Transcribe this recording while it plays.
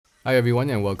Hi everyone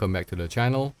and welcome back to the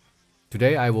channel.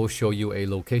 Today I will show you a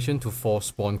location to force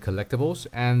spawn collectibles,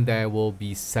 and there will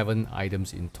be 7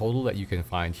 items in total that you can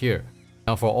find here.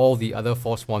 Now for all the other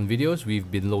force spawn videos,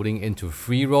 we've been loading into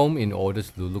free roam in order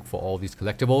to look for all these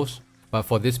collectibles. But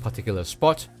for this particular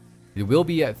spot, it will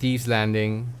be at Thieves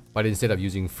Landing, but instead of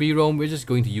using free roam, we're just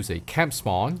going to use a camp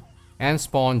spawn and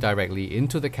spawn directly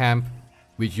into the camp,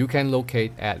 which you can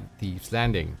locate at Thieves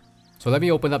Landing. So let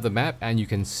me open up the map and you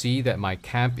can see that my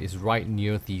camp is right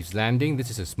near Thieves Landing.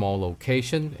 This is a small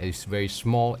location, it's a very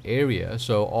small area,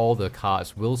 so all the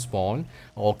cards will spawn,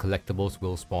 all collectibles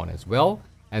will spawn as well.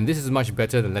 And this is much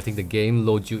better than letting the game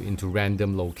load you into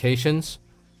random locations.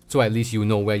 So at least you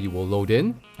know where you will load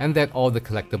in and that all the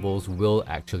collectibles will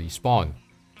actually spawn.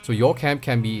 So your camp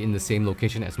can be in the same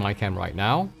location as my camp right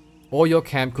now, or your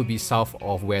camp could be south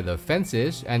of where the fence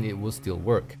is and it will still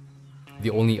work. The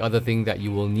only other thing that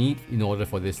you will need in order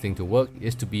for this thing to work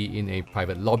is to be in a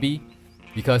private lobby,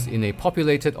 because in a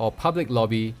populated or public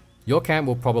lobby, your camp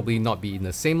will probably not be in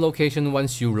the same location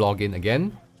once you log in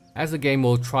again, as the game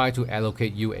will try to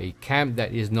allocate you a camp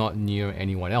that is not near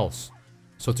anyone else.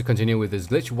 So to continue with this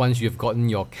glitch, once you've gotten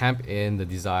your camp in the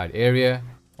desired area,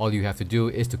 all you have to do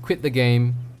is to quit the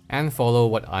game and follow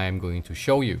what I am going to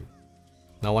show you.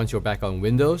 Now once you're back on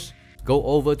Windows, go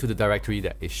over to the directory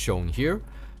that is shown here.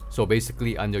 So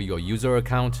basically under your user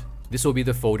account, this will be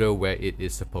the folder where it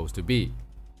is supposed to be.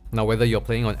 Now whether you're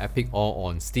playing on Epic or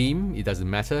on Steam, it doesn't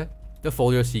matter, the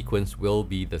folder sequence will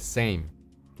be the same.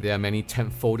 There are many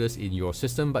temp folders in your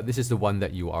system, but this is the one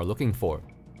that you are looking for.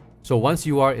 So once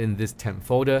you are in this temp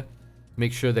folder,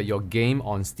 make sure that your game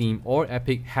on Steam or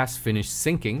Epic has finished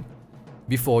syncing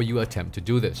before you attempt to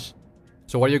do this.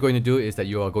 So what you're going to do is that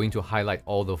you are going to highlight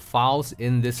all the files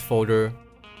in this folder.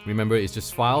 Remember, it's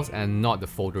just files and not the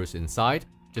folders inside.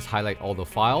 Just highlight all the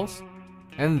files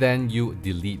and then you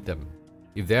delete them.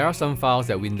 If there are some files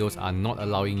that Windows are not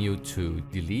allowing you to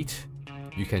delete,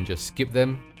 you can just skip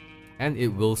them and it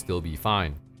will still be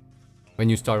fine. When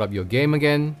you start up your game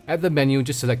again, at the menu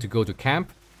just select to go to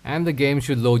camp and the game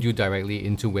should load you directly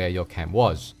into where your camp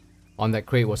was. On that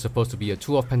crate was supposed to be a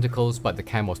 2 of Pentacles, but the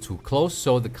camp was too close,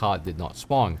 so the card did not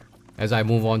spawn. As I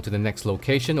move on to the next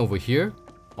location over here,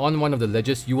 on one of the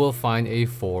ledges you will find a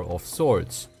 4 of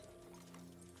Swords.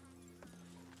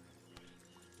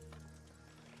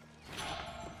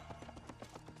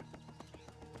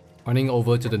 Running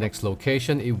over to the next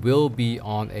location, it will be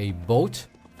on a boat,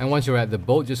 and once you're at the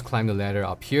boat, just climb the ladder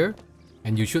up here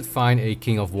and you should find a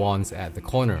King of Wands at the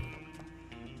corner.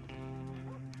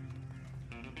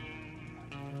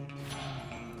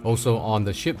 Also on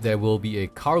the ship there will be a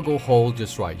cargo hold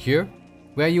just right here,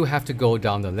 where you have to go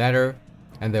down the ladder,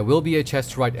 and there will be a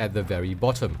chest right at the very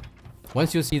bottom.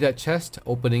 Once you see that chest,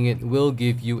 opening it will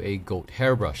give you a goat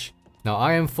hairbrush. Now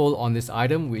I am full on this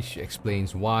item, which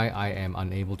explains why I am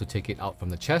unable to take it out from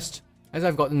the chest, as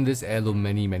I've gotten this heirloom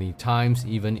many times,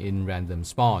 even in random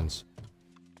spawns.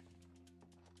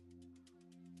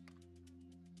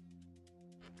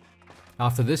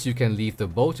 After this you can leave the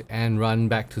boat and run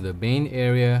back to the main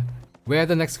area, where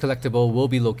the next collectible will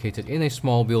be located in a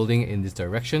small building in this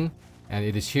direction. And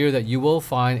it is here that you will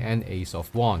find an Ace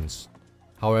of Wands.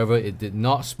 However, it did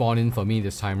not spawn in for me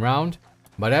this time round,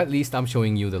 but at least I'm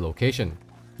showing you the location.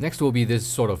 Next will be this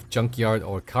sort of junkyard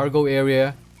or cargo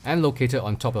area, and located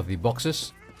on top of the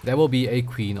boxes, there will be a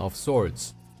Queen of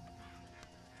Swords.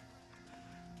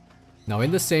 Now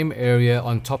in the same area,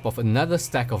 on top of another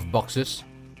stack of boxes,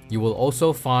 you will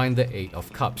also find the 8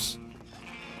 of Cups.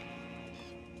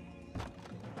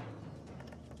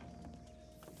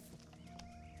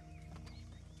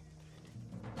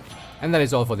 And that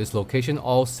is all for this location,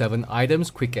 all 7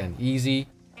 items, quick and easy,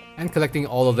 and collecting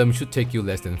all of them should take you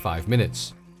less than 5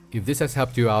 minutes. If this has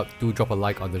helped you out, do drop a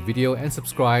like on the video and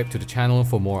subscribe to the channel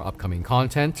for more upcoming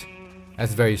content,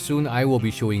 as very soon I will be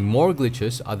showing more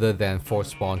glitches other than force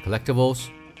spawn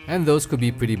collectibles, and those could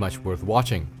be pretty much worth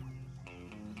watching.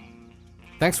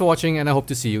 Thanks for watching and I hope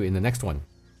to see you in the next one.